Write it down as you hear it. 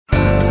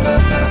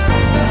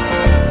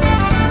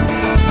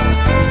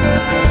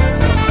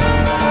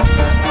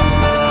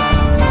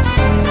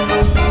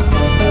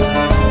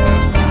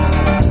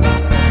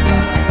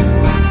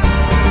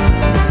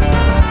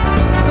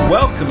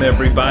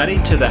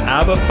everybody, to the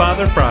Abba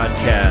Father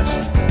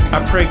broadcast.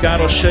 I pray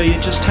God will show you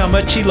just how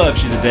much He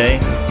loves you today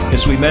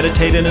as we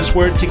meditate in His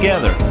Word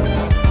together.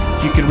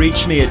 You can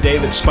reach me at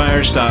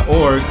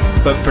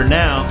davidspires.org, but for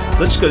now,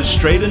 let's go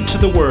straight into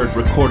the Word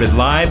recorded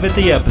live at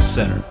the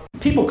Epicenter.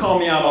 People call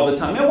me out all the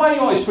time. Man, why are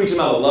you always preaching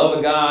about the love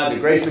of God, the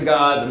grace of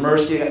God, the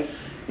mercy of God?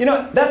 You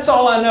know, that's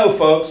all I know,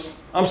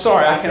 folks. I'm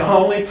sorry, I can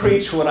only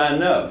preach what I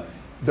know.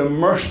 The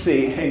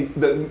mercy,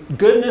 the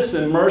goodness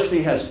and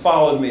mercy has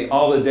followed me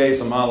all the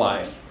days of my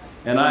life.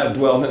 And I have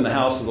dwelled in the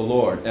house of the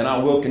Lord. And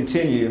I will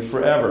continue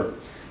forever.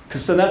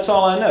 So that's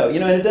all I know. You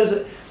know, and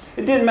it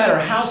didn't matter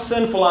how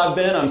sinful I've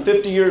been. I'm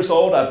 50 years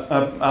old.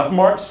 I've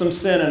marked some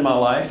sin in my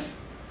life.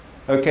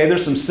 Okay,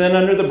 there's some sin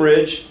under the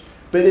bridge.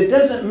 But it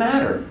doesn't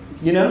matter.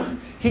 You know,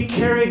 He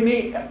carried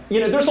me.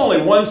 You know, there's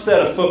only one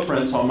set of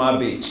footprints on my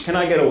beach. Can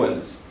I get a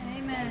witness?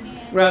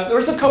 Right,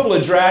 there's a couple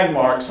of drag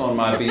marks on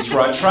my beach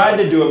where I tried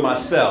to do it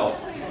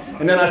myself.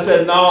 And then I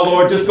said, no,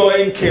 Lord, just go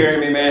ahead and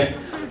carry me, man.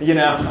 You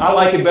know, I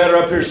like it better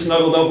up here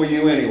snuggled up with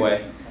you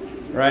anyway.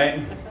 Right?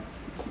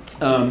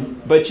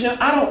 But, you know,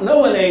 I don't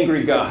know an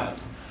angry God.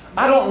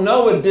 I don't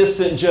know a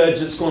distant judge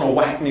that's going to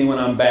whack me when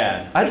I'm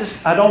bad.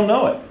 I don't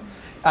know it.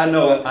 I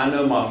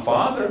know my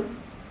Father.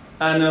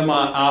 I know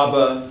my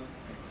Abba.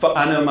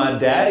 I know my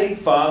Daddy,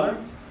 Father.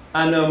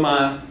 I know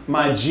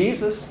my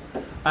Jesus.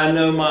 I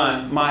know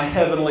my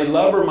heavenly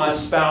lover, my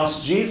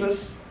spouse,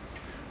 Jesus.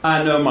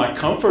 I know my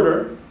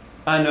comforter.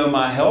 I know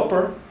my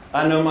helper.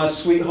 I know my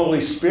sweet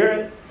Holy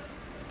Spirit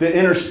that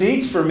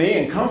intercedes for me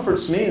and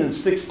comforts me and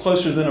sticks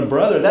closer than a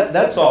brother.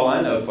 That's all I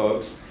know,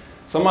 folks.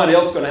 Somebody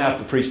else is going to have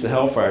to preach the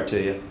hellfire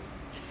to you.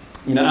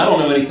 You know, I don't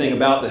know anything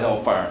about the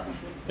hellfire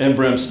and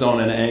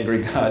brimstone and an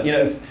angry God. You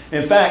know,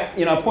 in fact,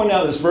 you know, I pointed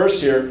out this verse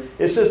here.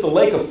 It says the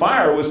lake of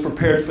fire was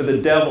prepared for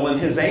the devil and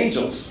his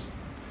angels.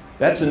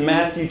 That's in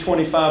Matthew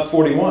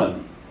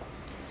 25:41.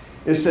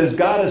 It says,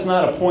 God has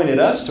not appointed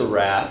us to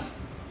wrath,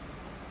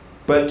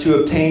 but to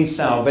obtain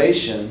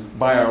salvation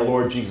by our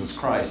Lord Jesus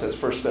Christ. That's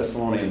 1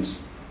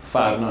 Thessalonians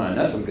 5:9.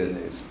 That's some good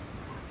news.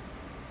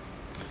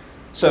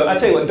 So I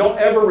tell you what, don't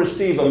ever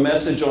receive a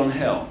message on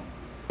hell,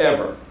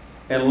 ever,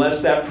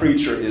 unless that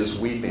preacher is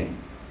weeping.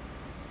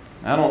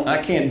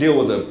 I can't deal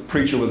with a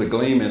preacher with a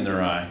gleam in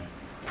their eye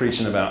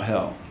preaching about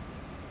hell.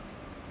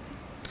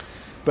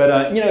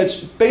 But, you know,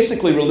 it's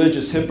basically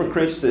religious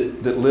hypocrites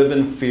that live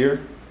in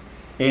fear.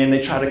 And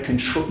they try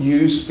to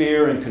use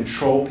fear and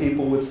control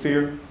people with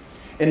fear.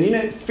 And, you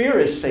know, fear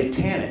is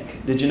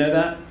satanic. Did you know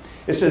that?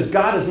 It says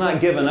God has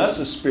not given us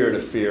a spirit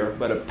of fear,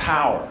 but of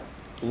power,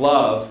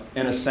 love,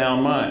 and a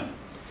sound mind.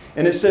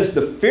 And it says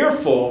the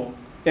fearful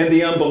and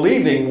the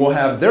unbelieving will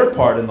have their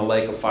part in the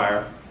lake of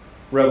fire.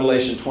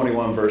 Revelation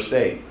 21, verse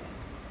 8.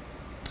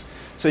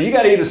 So you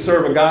got to either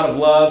serve a God of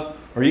love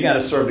or you got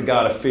to serve the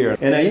God of fear.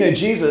 And you know,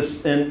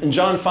 Jesus, in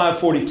John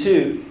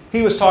 5:42,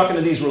 he was talking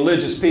to these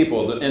religious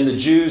people, and the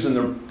Jews and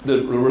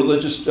the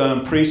religious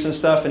priests and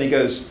stuff, and he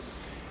goes,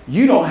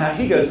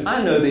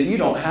 I know that you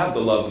don't have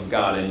the love of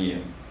God in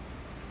you.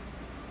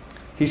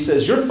 He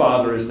says, your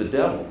father is the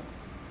devil.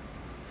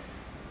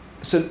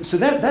 So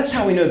that's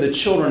how we know the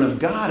children of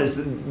God, is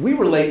that we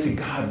relate to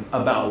God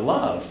about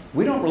love.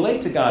 We don't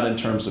relate to God in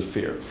terms of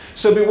fear.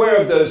 So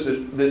beware of those,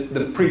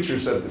 the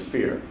preachers of the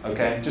fear,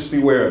 okay? Just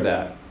beware of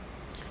that.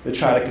 They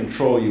try to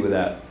control you with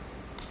that.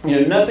 You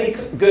know,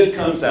 nothing good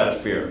comes out of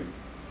fear.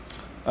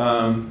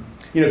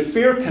 You know,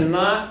 fear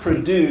cannot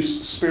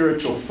produce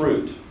spiritual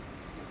fruit.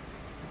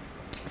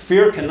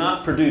 Fear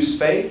cannot produce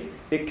faith.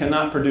 It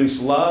cannot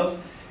produce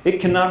love. It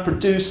cannot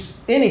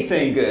produce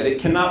anything good. It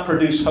cannot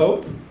produce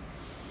hope.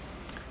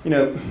 You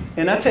know,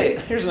 and I tell you,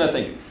 here's another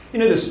thing. You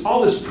know,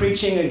 all this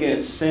preaching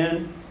against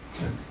sin,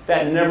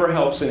 that never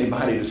helps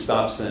anybody to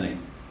stop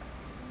sinning.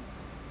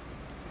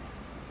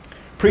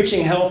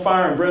 Preaching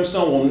hellfire and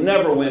brimstone will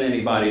never win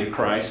anybody to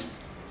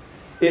Christ.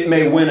 It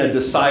may win a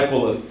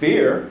disciple of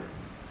fear,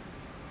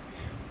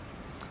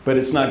 but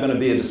it's not going to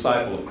be a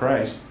disciple of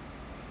Christ.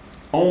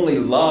 Only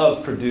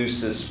love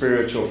produces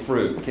spiritual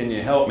fruit. Can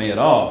you help me at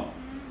all?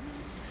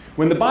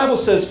 When the Bible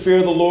says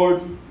fear the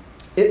Lord,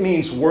 it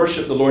means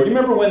worship the Lord. You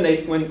remember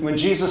when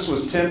Jesus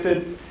was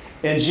tempted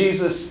and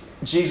Jesus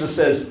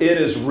says, it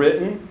is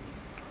written,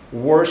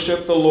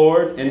 worship the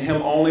Lord, and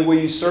Him only will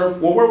you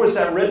serve? Well, where was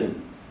that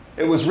written?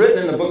 It was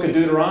written in the book of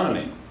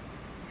Deuteronomy.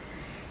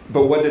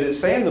 But what did it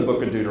say in the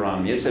book of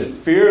Deuteronomy? It said,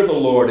 fear the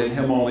Lord, and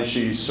Him only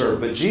shall you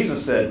serve. But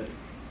Jesus said,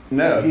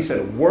 no. He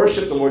said,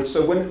 worship the Lord.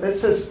 So when it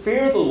says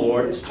fear the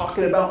Lord, it's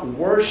talking about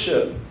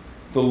worship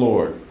the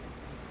Lord.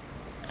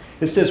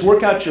 It says,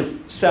 work out your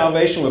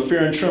salvation with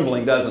fear and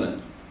trembling, doesn't it?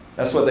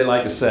 That's what they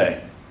like to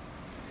say.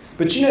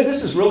 But you know,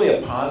 this is really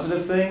a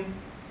positive thing.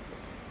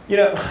 You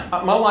know,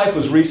 my life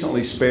was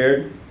recently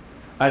spared.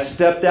 I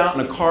stepped out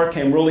and a car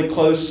came really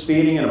close,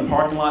 speeding in a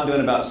parking lot, doing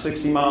about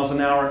 60 miles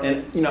an hour.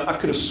 And, you know, I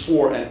could have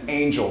swore an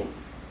angel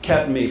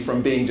kept me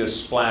from being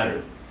just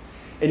splattered.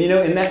 And, you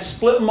know, in that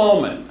split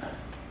moment,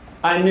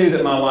 I knew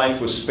that my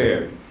life was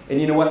spared. And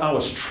you know what? I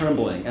was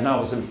trembling and I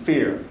was in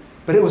fear.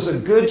 But it was a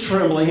good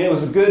trembling. It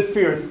was a good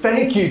fear.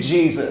 Thank you,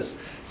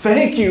 Jesus.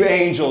 Thank you,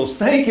 angels.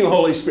 Thank you,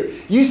 Holy Spirit.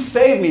 You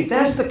saved me.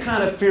 That's the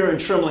kind of fear and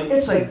trembling.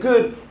 It's a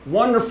good,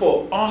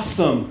 wonderful,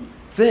 awesome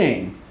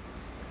thing.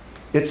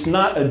 It's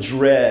not a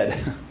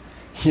dread.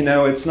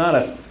 It's not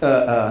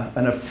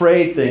an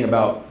afraid thing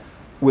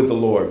with the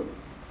Lord.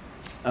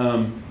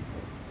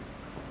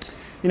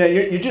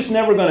 You're just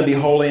never going to be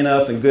holy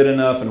enough and good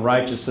enough and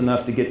righteous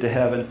enough to get to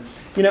heaven.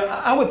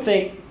 I would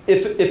think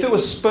if it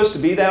was supposed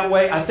to be that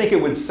way, I think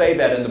it would say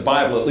that in the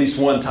Bible at least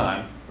one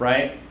time,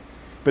 right?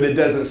 But it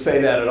doesn't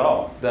say that at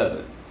all, does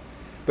it?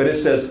 But it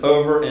says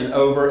over and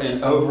over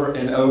and over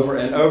and over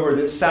and over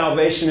that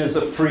salvation is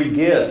a free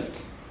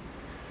gift.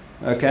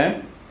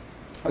 Okay?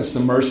 It's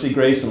the mercy,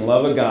 grace, and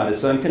love of God.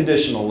 It's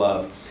unconditional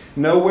love.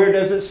 Nowhere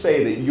does it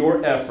say that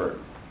your effort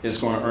is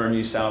going to earn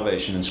you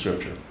salvation in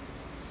Scripture.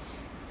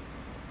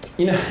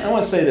 I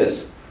want to say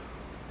this.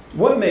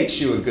 What makes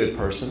you a good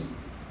person?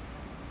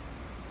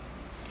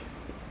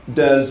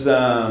 Does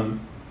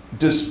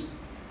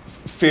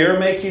fear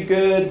make you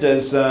good?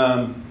 Does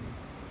the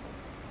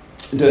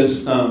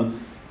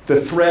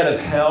threat of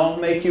hell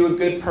make you a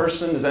good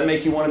person? Does that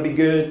make you want to be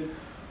good?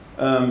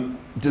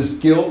 Does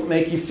guilt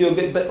make you feel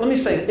good? But let me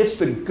say, it's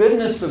the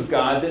goodness of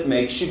God that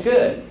makes you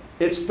good.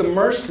 It's the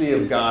mercy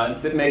of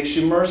God that makes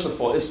you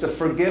merciful. It's the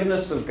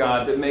forgiveness of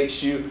God that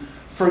makes you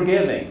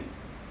forgiving.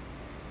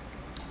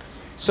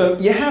 So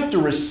you have to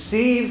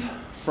receive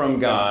from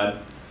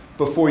God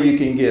before you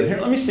can give. Here,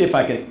 let me see if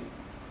I can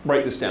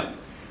write this down.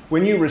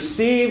 When you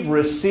receive the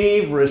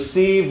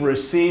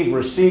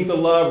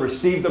love,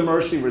 receive the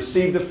mercy,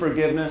 receive the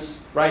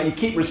forgiveness, right? You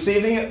keep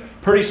receiving it,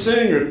 pretty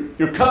soon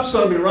your cup's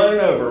going to be running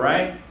over,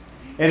 right?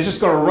 And it's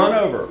just going to run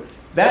over.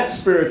 That's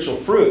spiritual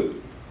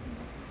fruit.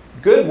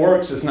 Good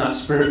works is not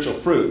spiritual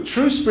fruit.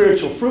 True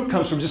spiritual fruit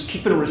comes from just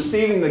keeping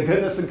receiving the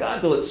goodness of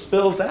God till it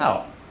spills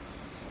out.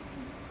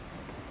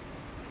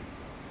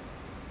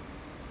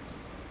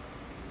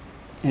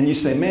 And you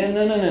say, man,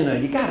 no,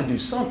 you got to do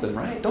something,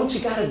 right? Don't you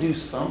got to do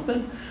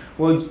something?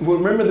 Well,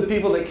 remember the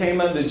people that came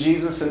up to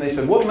Jesus and they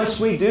said, what must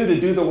we do to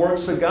do the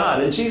works of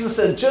God? And Jesus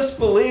said, just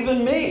believe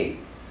in me.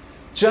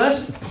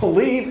 Just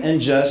believe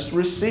and just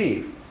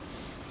receive.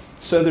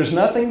 So there's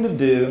nothing to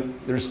do.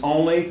 There's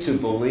only to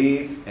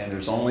believe and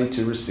there's only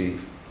to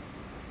receive.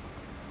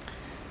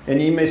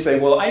 And you may say,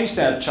 well, I used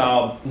to have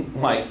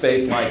childlike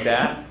faith like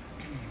that.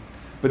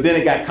 But then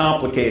it got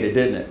complicated,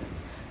 didn't it?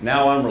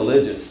 Now I'm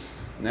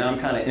religious. Now I'm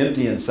kind of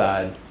empty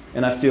inside,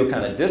 and I feel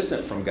kind of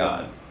distant from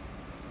God.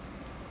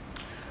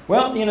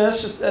 Well,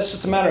 that's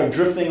just a matter of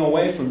drifting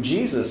away from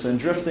Jesus and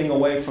drifting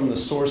away from the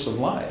source of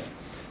life.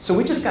 So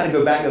we just got to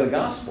go back to the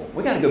gospel.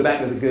 We got to go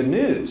back to the good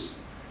news.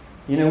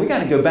 We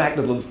got to go back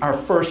to our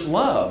first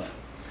love.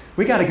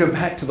 We got to go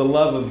back to the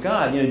love of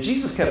God.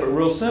 Jesus kept it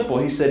real simple.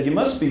 He said, you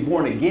must be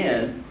born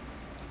again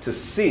to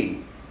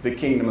see the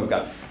kingdom of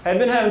God. Have you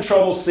been having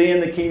trouble seeing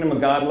the kingdom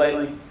of God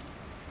lately?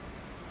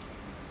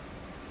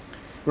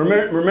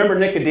 Remember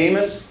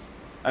Nicodemus?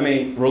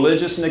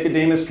 Religious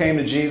Nicodemus came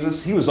to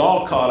Jesus. He was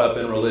all caught up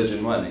in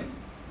religion, wasn't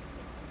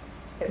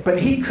he? But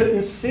he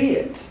couldn't see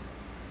it.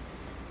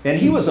 And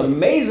he was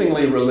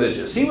amazingly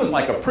religious. He was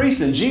like a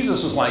priest, and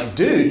Jesus was like,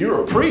 dude,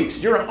 you're a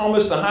priest. You're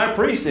almost a high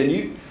priest,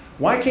 and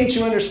why can't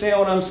you understand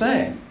what I'm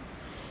saying?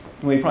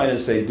 Well, he probably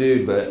didn't say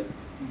dude, but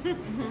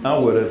I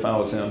would have if I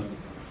was him.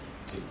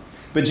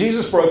 But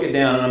Jesus broke it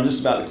down, and I'm just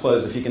about to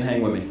close if you can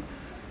hang with me.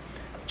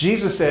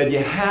 Jesus said, you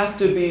have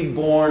to be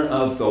born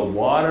of the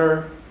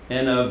water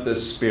and of the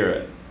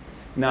Spirit.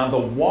 Now, the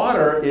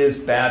water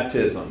is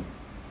baptism.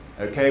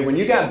 Okay, when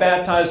you got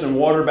baptized in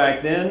water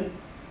back then,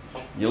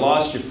 you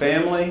lost your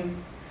family,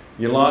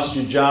 you lost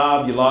your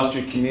job, you lost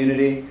your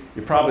community,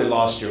 you probably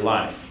lost your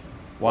life.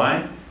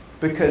 Why?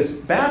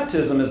 Because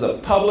baptism is a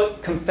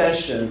public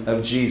confession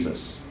of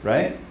Jesus,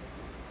 right?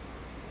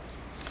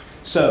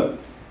 So,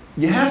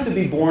 you have to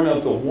be born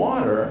of the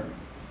water.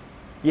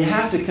 You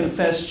have to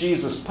confess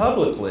Jesus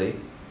publicly,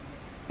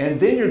 and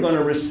then you're going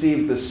to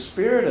receive the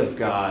Spirit of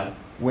God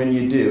when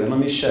you do. And let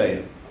me show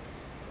you.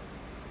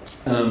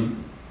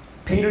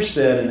 Peter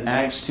said in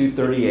Acts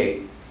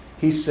 2:38,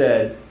 he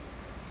said,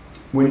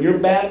 when you're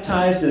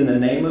baptized in the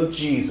name of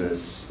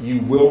Jesus, you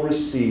will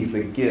receive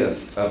the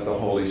gift of the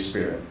Holy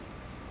Spirit.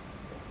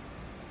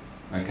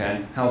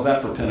 Okay? How's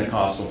that for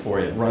Pentecostal for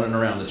you, running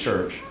around the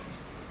church?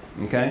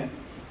 Okay?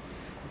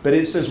 But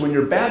it says when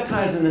you're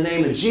baptized in the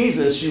name of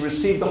Jesus, you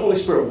receive the Holy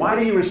Spirit. Why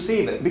do you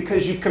receive it?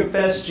 Because you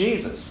confess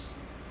Jesus.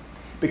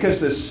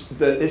 Because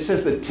it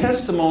says the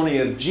testimony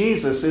of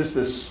Jesus is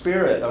the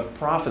spirit of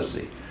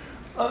prophecy.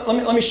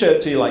 Let me show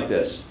it to you like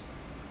this.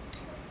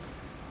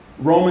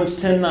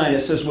 Romans 10:9,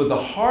 it says, with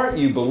the heart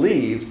you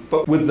believe,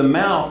 but with the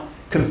mouth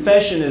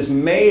confession is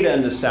made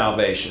unto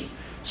salvation.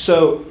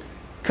 So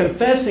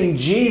confessing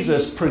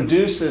Jesus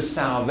produces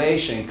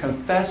salvation.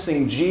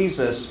 Confessing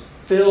Jesus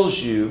fills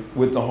you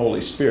with the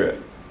Holy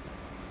Spirit.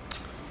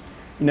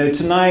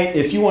 Tonight,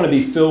 if you want to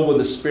be filled with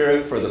the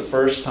Spirit for the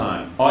first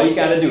time, all you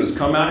got to do is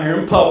come out here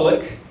in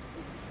public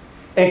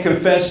and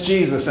confess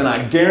Jesus. And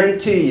I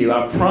guarantee you,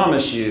 I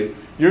promise you,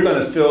 you're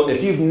going to feel,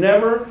 if you've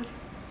never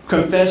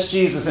confessed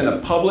Jesus in a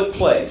public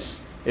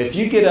place, If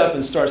you get up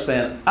and start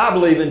saying, I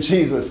believe in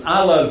Jesus,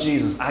 I love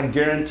Jesus, I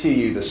guarantee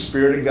you the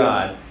Spirit of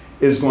God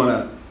is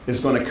going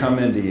to come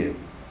into you.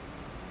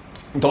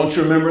 Don't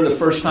you remember the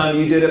first time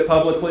you did it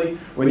publicly?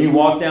 When you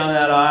walked down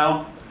that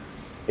aisle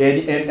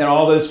and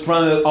all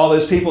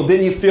those people,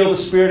 didn't you feel the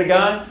Spirit of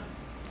God?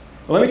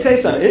 Well, let me tell you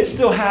something. It's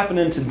still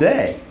happening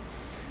today.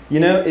 You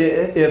know,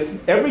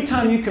 if every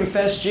time you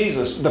confess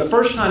Jesus, the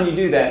first time you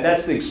do that,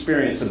 that's the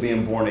experience of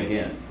being born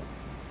again.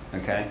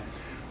 Okay?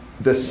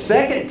 The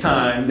second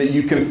time that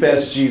you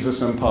confess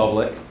Jesus in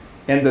public,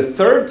 and the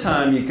third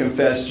time you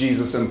confess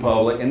Jesus in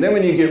public, and then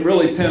when you get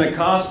really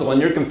Pentecostal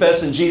and you're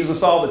confessing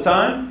Jesus all the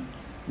time,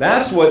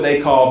 that's what they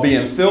call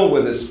being filled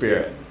with the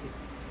Spirit.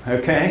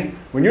 Okay?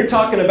 When you're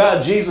talking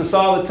about Jesus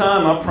all the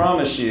time, I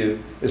promise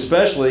you,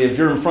 especially if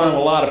you're in front of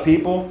a lot of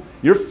people,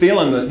 you're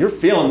feeling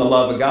the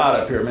love of God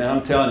up here, man.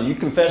 I'm telling you, you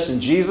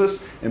confessing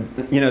Jesus, and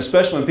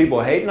especially when people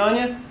are hating on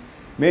you,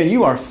 man,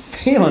 you are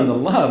feeling the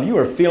love. You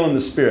are feeling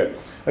the Spirit.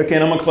 Okay,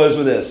 and I'm going to close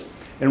with this.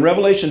 In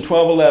Revelation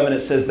 12:11, it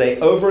says, they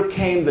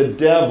overcame the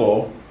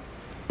devil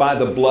by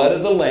the blood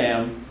of the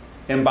Lamb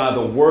and by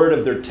the word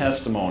of their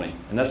testimony.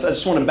 And I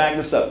just want to back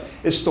this up.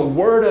 It's the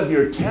word of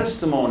your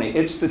testimony.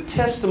 It's the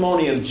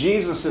testimony of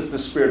Jesus is the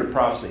spirit of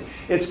prophecy.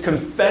 It's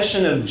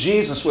confession of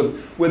Jesus.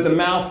 With the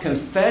mouth,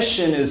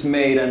 confession is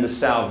made unto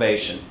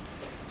salvation.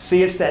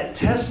 See, it's that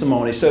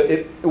testimony. So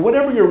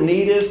whatever your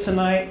need is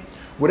tonight,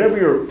 whatever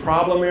your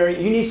problem area,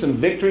 you need some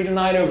victory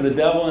tonight over the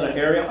devil in an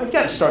area, you've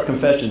got to start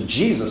confessing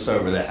Jesus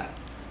over that.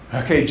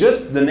 Okay,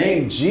 just the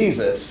name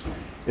Jesus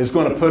is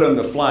going to put them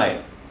to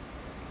flight.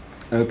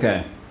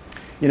 Okay.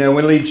 When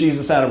we leave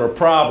Jesus out of our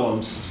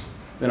problems,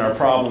 then our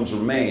problems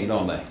remain,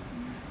 don't they?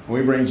 When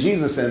we bring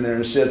Jesus in there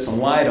and shed some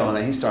light on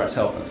it, he starts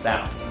helping us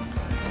out.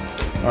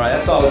 All right,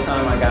 that's all the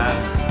time I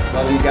got.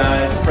 Love you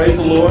guys. Praise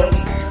the Lord.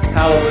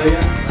 Hallelujah.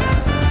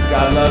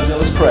 God loves you.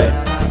 Let's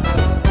pray.